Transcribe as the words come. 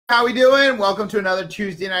How we doing? Welcome to another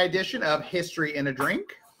Tuesday night edition of History in a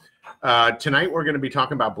Drink. Tonight we're going to be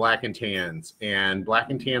talking about black and tans, and black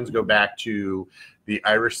and tans go back to the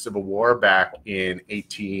Irish Civil War back in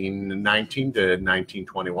 1819 to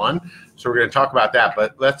 1921. So we're going to talk about that,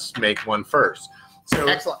 but let's make one first. So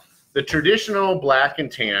Excellent. The traditional black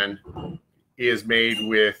and tan is made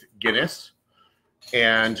with Guinness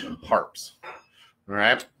and harps. All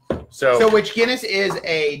right. So which Guinness is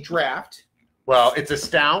a draft. Well, it's a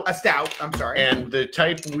stout. A stout, I'm sorry. And the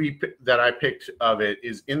type that I picked of it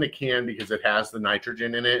is in the can because it has the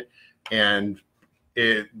nitrogen in it. And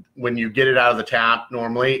when you get it out of the tap,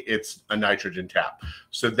 normally it's a nitrogen tap.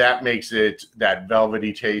 So that makes it that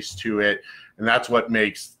velvety taste to it. And that's what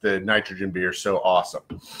makes the nitrogen beer so awesome.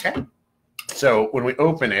 Okay. So when we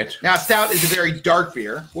open it. Now, stout is a very dark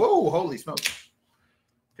beer. Whoa, holy smoke.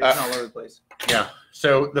 It's all over the place. Yeah.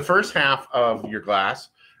 So the first half of your glass.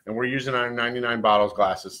 And we're using our 99 bottles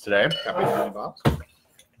glasses today. And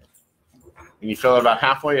you fill it about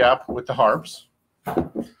halfway up with the harps.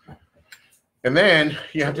 And then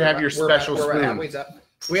you have to have your special spoon.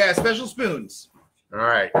 We have special spoons. All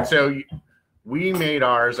right. So we made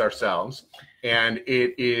ours ourselves. And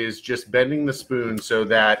it is just bending the spoon so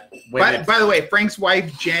that when by the way, Frank's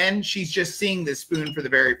wife, Jen, she's just seeing this spoon for the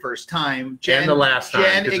very first time. Jen, and the last time.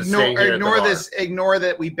 Jen, ignore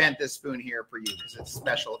that we bent this spoon here for you because it's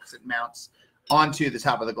special because it mounts onto the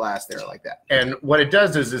top of the glass there like that. And what it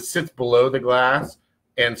does is it sits below the glass,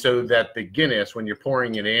 and so that the Guinness, when you're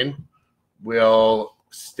pouring it in, will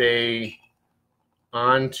stay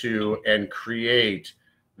onto and create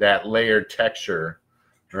that layered texture.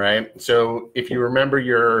 Right. So if you remember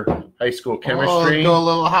your high school chemistry, go a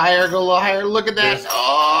little higher, Look at that.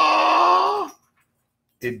 Oh,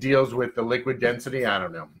 it deals with the liquid density. I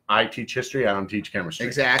don't know. I teach history. I don't teach chemistry.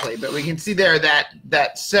 Exactly. But we can see there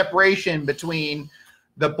that separation between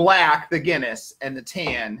the black, the Guinness, and the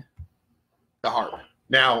tan, the harp.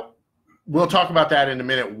 Now, we'll talk about that in a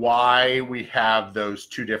minute, why we have those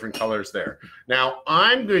two different colors there. Now,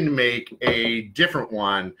 I'm going to make a different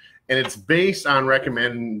one. And it's based on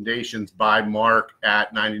recommendations by Mark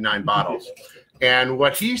at 99 Bottles. And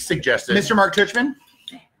what he suggested... Mr. Mark Tuchman,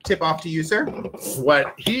 tip off to you, sir.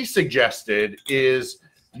 What he suggested is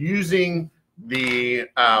using the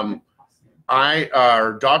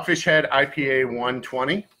Dogfish Head IPA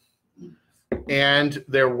 120 and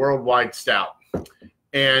their Worldwide Stout.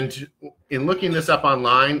 And in looking this up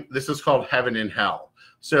online, this is called Heaven and Hell.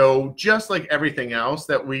 So just like everything else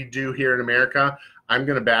that we do here in America, I'm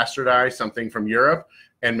going to bastardize something from Europe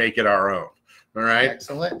and make it our own. All right.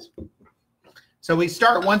 Excellent. So we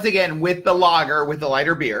start once again with the lager, with the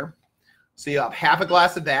lighter beer. So you have half a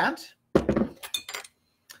glass of that.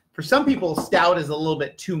 For some people, stout is a little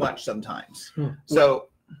bit too much sometimes. So,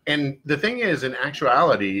 and the thing is, in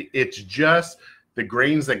actuality, it's just the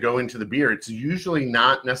grains that go into the beer. It's usually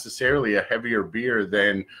not necessarily a heavier beer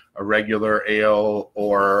than a regular ale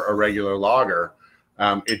or a regular lager.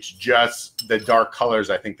 It's just the dark colors,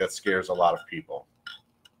 I think, that scares a lot of people.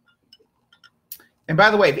 And by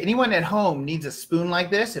the way, if anyone at home needs a spoon like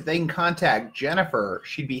this, if they can contact Jennifer,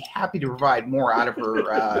 she'd be happy to provide more out of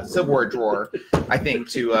her silverware drawer, I think,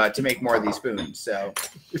 to make more of these spoons. So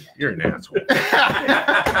you're an asshole.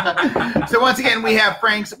 So once again, we have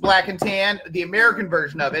Frank's Black and Tan. The American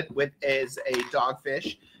version of it is a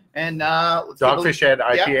Dogfish. And Dogfish Head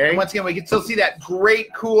IPA. Yeah. And once again, we can still see that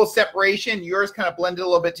great, cool separation. Yours kind of blended a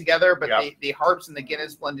little bit together, but the harps and the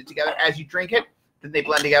Guinness blended together. As you drink it, then they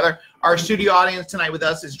blend together. Our studio audience tonight with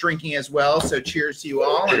us is drinking as well, so cheers to you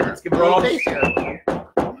all. And let's give it a little taste here. God,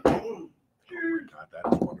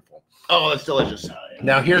 that is wonderful. Oh, that's delicious.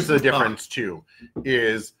 Now, here's the difference, too,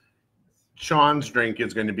 is Sean's drink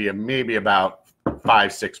is going to be maybe about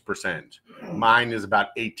 5-6%. Mine is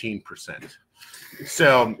about 18%.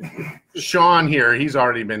 So Sean here, he's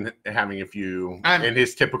already been having a few in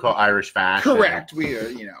his typical Irish fashion. Correct. We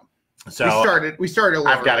so we started a little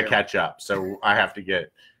I've got to catch up, so I have to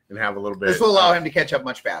get and have a little bit. This will allow him to catch up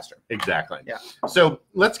much faster. Exactly. Yeah. So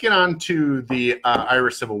let's get on to the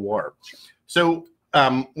Irish Civil War. So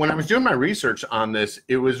when I was doing my research on this,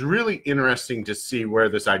 it was really interesting to see where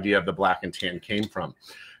this idea of the black and tan came from.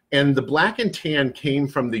 And the black and tan came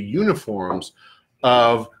from the uniforms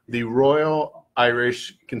of the Royal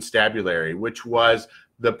Irish Constabulary, which was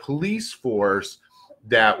the police force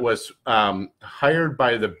that was hired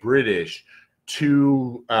by the British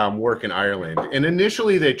to work in Ireland. And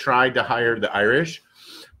initially they tried to hire the Irish,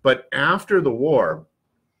 but after the war,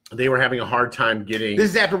 they were having a hard time getting...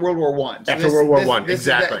 This is after World War I. So after World War I,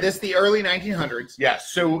 exactly. This is the early 1900s.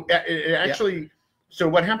 Yes. So it actually... So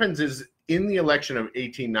what happens is in the election of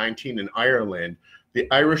 1819 in Ireland, the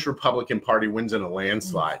Irish Republican Party wins in a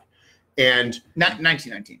landslide. And not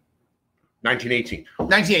 1919. 1918.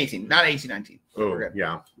 1918, not 1819. Oh,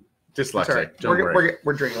 yeah. Dyslexic. Right. Don't worry.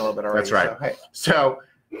 We're drinking a little bit already. That's right. So,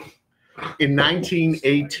 hey. So in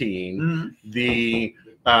 1918, the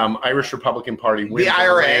Irish Republican Party wins the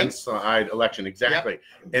IRA. a landslide election. Exactly.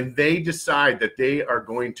 Yep. And they decide that they are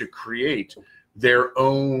going to create their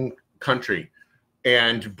own country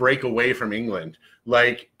and break away from England,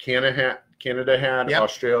 like Canada had, yep.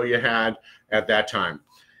 Australia had at that time.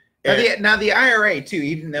 Now the IRA too,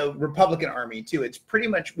 even though Republican Army too, it's pretty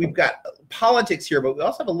much, we've got politics here, but we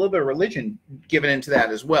also have a little bit of religion given into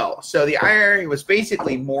that as well. So the IRA was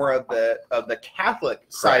basically more of the Catholic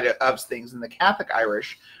side of things, and the Catholic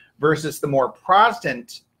Irish versus the more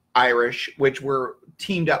Protestant Irish, which were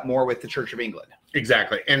teamed up more with the Church of England.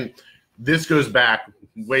 Exactly. And this goes back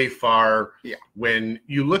way far. Yeah. When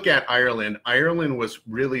you look at Ireland, Ireland was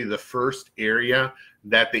really the first area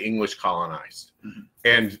that the English colonized. Mm-hmm.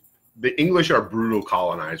 And the English are brutal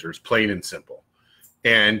colonizers, plain and simple.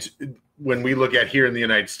 And when we look at here in the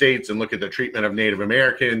United States and look at the treatment of Native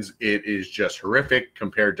Americans, it is just horrific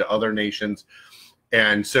compared to other nations.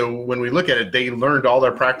 And so when we look at it, they learned all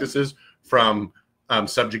their practices from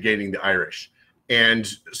subjugating the Irish. And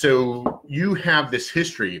so you have this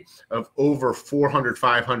history of over 400,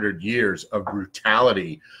 500 years of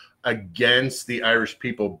brutality against the Irish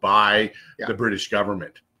people by the British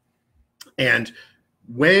government. And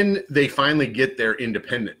when they finally get their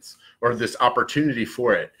independence, or this opportunity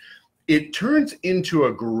for it, it turns into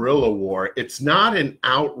a guerrilla war. It's not an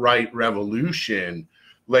outright revolution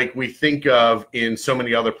like we think of in so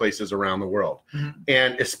many other places around the world. Mm-hmm.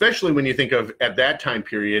 And especially when you think of, at that time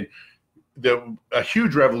period, a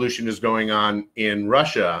huge revolution is going on in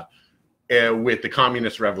Russia with the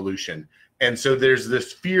communist revolution. And so there's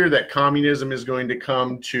this fear that communism is going to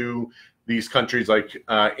come to these countries like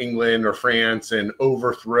England or France and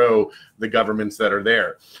overthrow the governments that are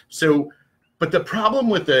there. So, but the problem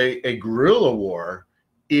with a guerrilla war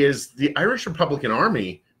is the Irish Republican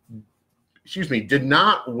Army, did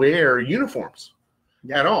not wear uniforms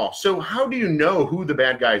at all. So how do you know who the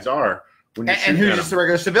bad guys are? And who's just the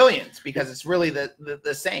regular civilians? Because it's really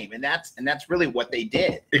the same, and that's really what they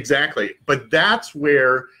did. Exactly, but that's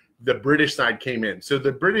where the British side came in. So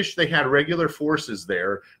the British, they had regular forces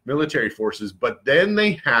there, military forces, but then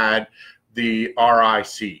they had the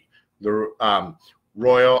RIC, the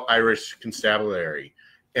Royal Irish Constabulary,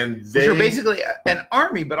 and they were basically an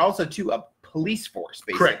army, but also a police force.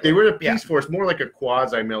 Basically. Correct, they were a police force, more like a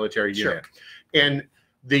quasi-military unit, and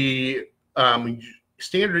the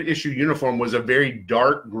standard issue uniform was a very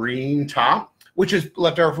dark green top, which is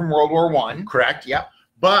left over from World War I. Correct. Yep.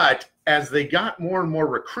 But as they got more and more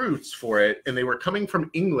recruits for it, and they were coming from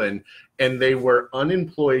England, and they were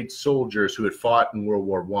unemployed soldiers who had fought in World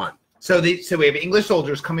War I. So we have English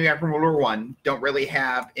soldiers coming back from World War I, don't really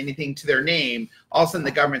have anything to their name. All of a sudden, the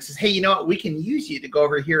government says, "Hey, you know what? We can use you to go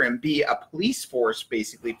over here and be a police force,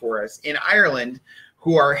 basically, for us in Ireland,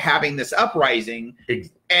 who are having this uprising,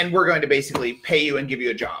 and we're going to basically pay you and give you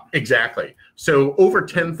a job." Exactly. So over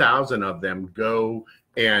 10,000 of them go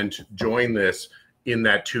and join this in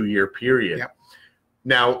that 2-year period. Yep.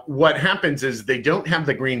 Now, what happens is they don't have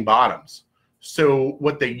the green bottoms. So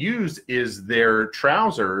what they use is their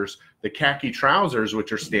trousers, the khaki trousers,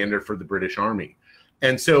 which are standard for the British Army.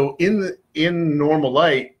 And so in normal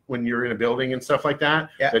light, when you're in a building and stuff like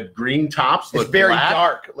that, the green tops look very black,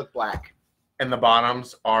 dark, look black. And the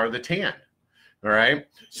bottoms are the tan. All right.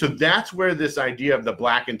 So that's where this idea of the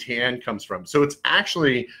black and tan comes from. So it's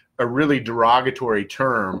actually a really derogatory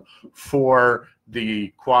term for the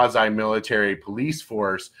quasi-military police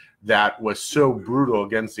force that was so brutal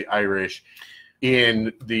against the Irish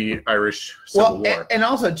in the Irish Civil War. And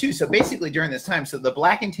also too, so basically during this time, so the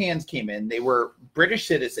black and tans came in, they were British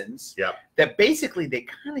citizens that basically they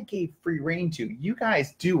kind of gave free rein to. You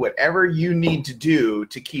guys do whatever you need to do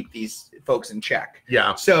to keep these folks in check.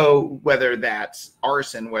 Yeah. So whether that's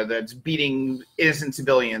arson, whether it's beating innocent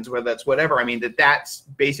civilians, whether that's whatever, I mean, that's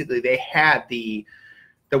basically they had the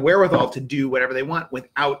wherewithal to do whatever they want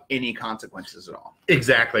without any consequences at all.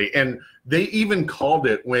 Exactly. And they even called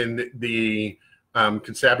it, when the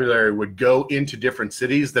constabulary would go into different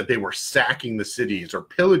cities, that they were sacking the cities or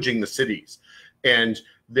pillaging the cities. And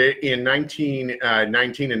in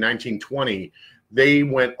 1919 and 1920, they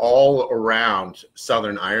went all around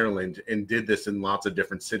Southern Ireland and did this in lots of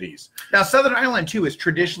different cities. Now, Southern Ireland, too, is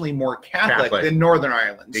traditionally more Catholic than Northern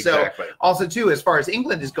Ireland. Exactly. So also, too, as far as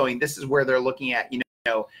England is going, this is where they're looking at,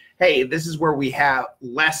 hey, this is where we have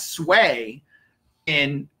less sway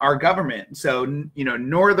in our government. So,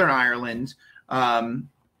 Northern Ireland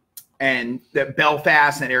and that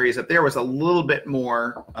Belfast and areas up there was a little bit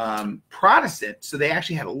more Protestant, so they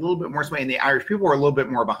actually had a little bit more sway, and the Irish people were a little bit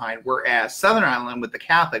more behind. Whereas Southern Ireland with the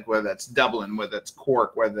Catholic, whether that's Dublin, whether that's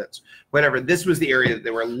Cork, whether that's whatever, this was the area that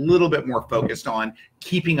they were a little bit more focused on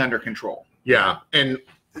keeping under control. Yeah, and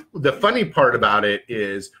the funny part about it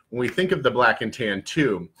is when we think of the Black and Tan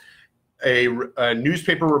too, a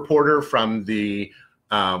newspaper reporter from the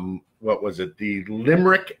what was it, the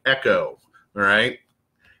Limerick Echo, all right?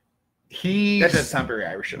 That doesn't sound very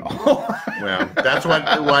Irish at all. Well, that's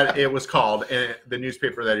what it was called, and the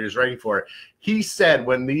newspaper that he was writing for. He said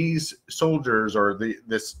when these soldiers or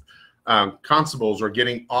this constables were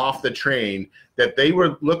getting off the train, that they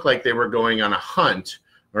looked like they were going on a hunt.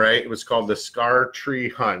 Right? It was called the Scar Tree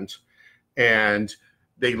Hunt, and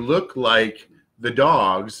they looked like the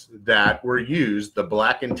dogs that were used, the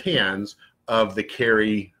Black and Tans of the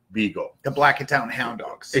Kerry Beagle. The Black and Tan Hound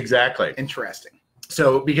dogs. Exactly. Interesting.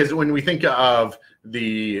 So, because when we think of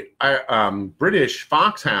the British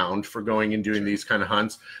foxhound for going and doing these kind of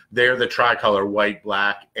hunts, they're the tricolor, white,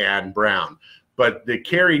 black, and brown. But the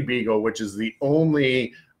Kerry Beagle, which is the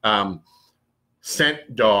only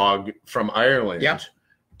scent dog from Ireland, yep,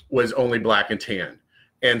 was only black and tan.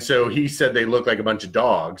 And so he said they look like a bunch of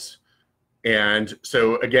dogs. And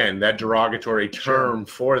so, again, that derogatory term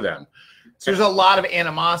for them. So there's a lot of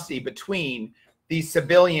animosity between the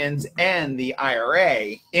civilians and the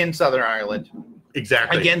IRA in Southern Ireland.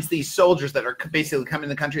 Exactly. Against these soldiers that are basically coming in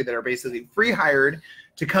the country that are basically free hired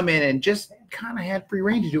to come in and just kind of had free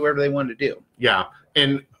reign to do whatever they wanted to do. Yeah.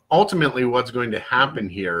 And ultimately what's going to happen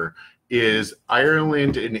here is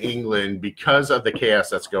Ireland and England, because of the chaos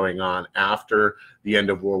that's going on after the end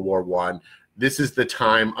of World War I, this is the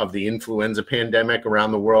time of the influenza pandemic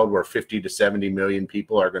around the world where 50 to 70 million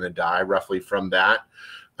people are going to die roughly from that.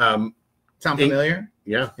 Sound familiar?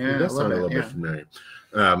 Yeah, it does sound a little bit familiar.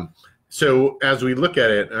 So as we look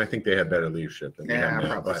at it, I think they have better leadership than we have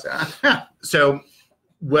now. Probably So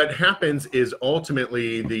what happens is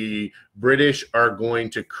ultimately the British are going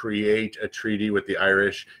to create a treaty with the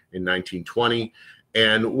Irish in 1920.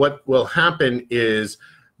 And what will happen is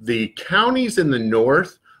the counties in the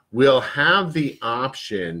north will have the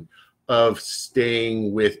option of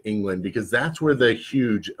staying with England, because that's where the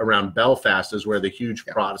huge, around Belfast is where the huge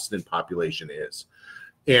Protestant population is.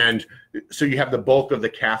 And so you have the bulk of the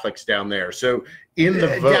Catholics down there. So in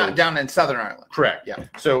the vote, down in Southern Ireland. Correct. Yeah.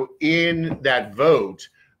 So in that vote,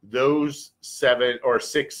 those 7 or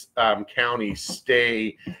 6 counties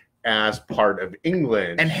stay as part of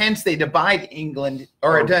England. And hence they divide England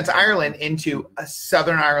or Ireland into a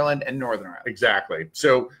Southern Ireland and Northern Ireland. Exactly.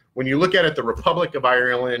 So when you look at it, the Republic of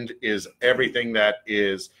Ireland is everything that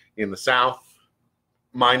is in the south,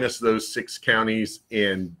 minus those 6 counties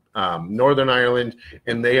in Northern Ireland,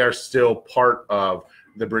 and they are still part of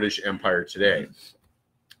the British Empire today.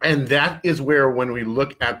 And that is where, when we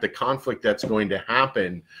look at the conflict that's going to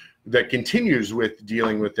happen, that continues with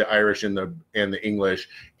dealing with the Irish and the English,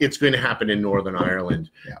 it's going to happen in Northern Ireland.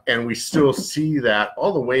 Yeah. And we still see that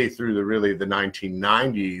all the way through the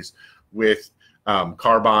 1990s with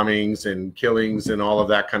car bombings and killings and all of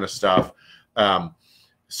that kind of stuff.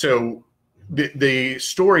 So the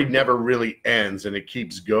story never really ends, and it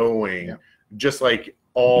keeps going, just like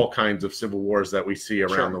all kinds of civil wars that we see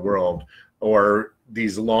around the world, or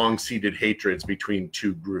these long-seated hatreds between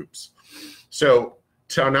 2 groups. So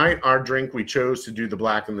tonight, our drink, we chose to do the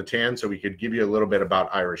black and the tan so we could give you a little bit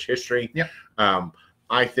about Irish history.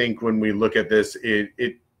 I think when we look at this,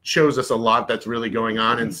 it shows us a lot that's really going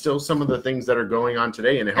on, and still some of the things that are going on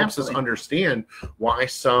today, and it helps us understand why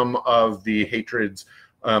some of the hatreds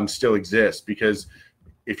still exist. Because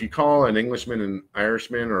if you call an Englishman an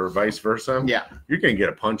Irishman or vice versa, you're going to get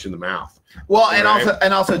a punch in the mouth. Well,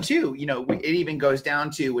 and also too, it even goes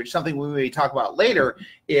down to, which something we may talk about later,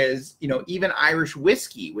 is even Irish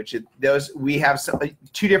whiskey, which is we have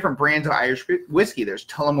 2 different brands of Irish whiskey. There's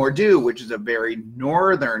Tullamore Dew, which is a very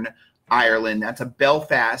northern Ireland. That's a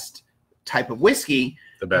Belfast type of whiskey.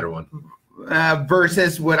 The better one.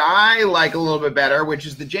 Versus what I like a little bit better, which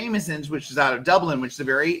is the Jameson's, which is out of Dublin, which is a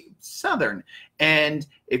very southern. And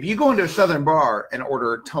if you go into a southern bar and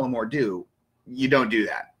order Tullamore Dew, you don't do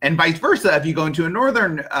that. And vice versa, if you go into a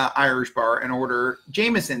northern Irish bar and order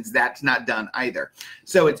Jameson's, that's not done either.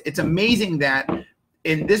 So it's amazing that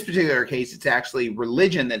in this particular case, it's actually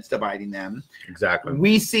religion that's dividing them. Exactly.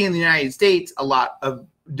 We see in the United States a lot of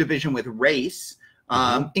division with race.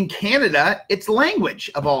 In Canada, it's language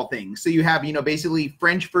of all things. So you have, basically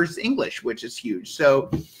French versus English, which is huge. So,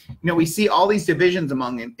 we see all these divisions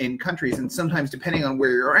in countries, and sometimes depending on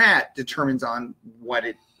where you're at determines on what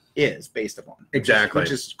it is based upon. Exactly.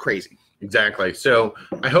 Which is crazy. Exactly. So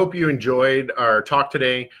I hope you enjoyed our talk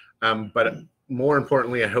today, but more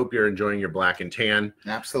importantly, I hope you're enjoying your black and tan.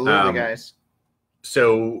 Absolutely, guys.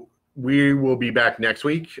 So we will be back next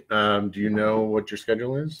week. Do you know what your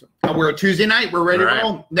schedule is? We're Tuesday night. We're ready to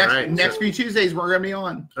roll. Next Next few Tuesdays, we're going to be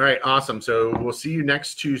on. All right, awesome. So we'll see you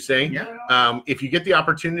next Tuesday. Yeah. If you get the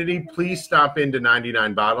opportunity, please stop into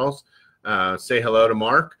 99 Bottles. Say hello to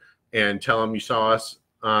Mark and tell him you saw us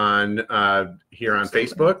on here on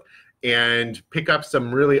Facebook, and pick up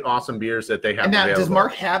some really awesome beers that they have and now, available. Does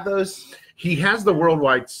Mark have those? He has the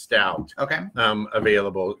Worldwide Stout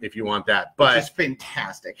available if you want that. But it's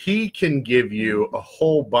fantastic. He can give you a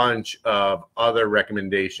whole bunch of other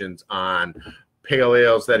recommendations on pale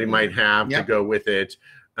ales that he might have to go with it.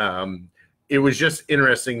 It was just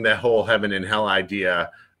interesting, that whole heaven and hell idea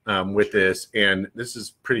with this, and this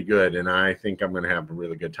is pretty good, and I think I'm going to have a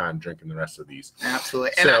really good time drinking the rest of these.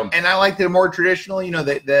 Absolutely. So, and I like the more traditional, you know,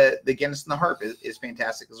 the Guinness and the Harp is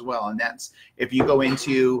fantastic as well. And that's, if you go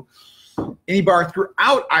into any bar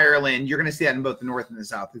throughout Ireland, you're going to see that in both the north and the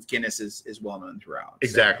south, because Guinness is well known throughout.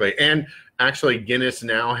 Exactly. And actually, Guinness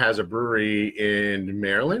now has a brewery in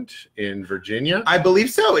Maryland, in Virginia. I believe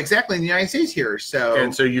so. Exactly. In the United States here.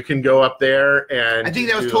 And so you can go up there, and I think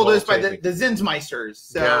that was told us by the Zinsmeisters.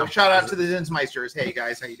 So shout out to the Zinsmeisters. Hey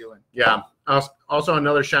guys, how you doing? Yeah. Also,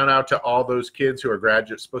 another shout out to all those kids who are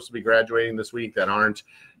supposed to be graduating this week that aren't.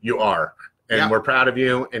 You are. And we're proud of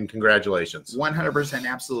you, and congratulations. 100%,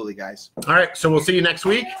 absolutely, guys. All right, so we'll see you next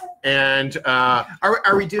week. And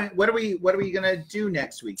are we doing? What are we gonna do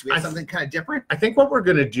next week? Do we have something kind of different? I think what we're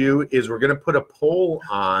gonna do is we're gonna put a poll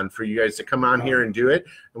on for you guys to come on here and do it,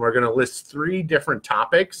 and we're gonna list 3 different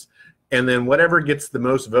topics, and then whatever gets the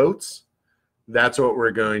most votes, that's what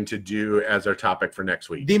we're going to do as our topic for next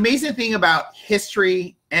week. The amazing thing about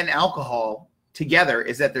history and alcohol together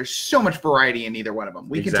is that there's so much variety in either one of them.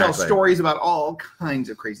 We can tell stories about all kinds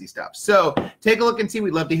of crazy stuff. So take a look and see.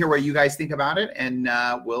 We'd love to hear what you guys think about it, and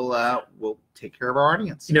we'll take care of our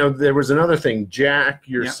audience. You know, there was another thing. Jack,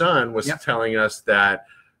 your son, was telling us that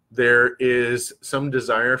there is some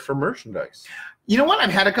desire for merchandise. You know what? I've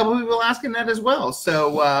had a couple of people asking that as well.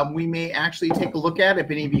 So we may actually take a look at it.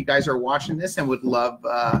 If any of you guys are watching this and would love,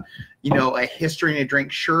 you know, a history and a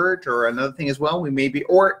drink shirt or another thing as well, we may be,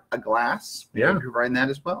 or a glass. We're providing that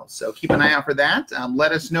as well. So keep an eye out for that.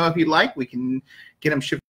 Let us know if you'd like. We can get them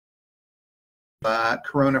shipped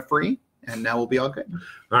Corona free, and now we'll be all good.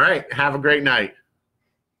 All right. Have a great night.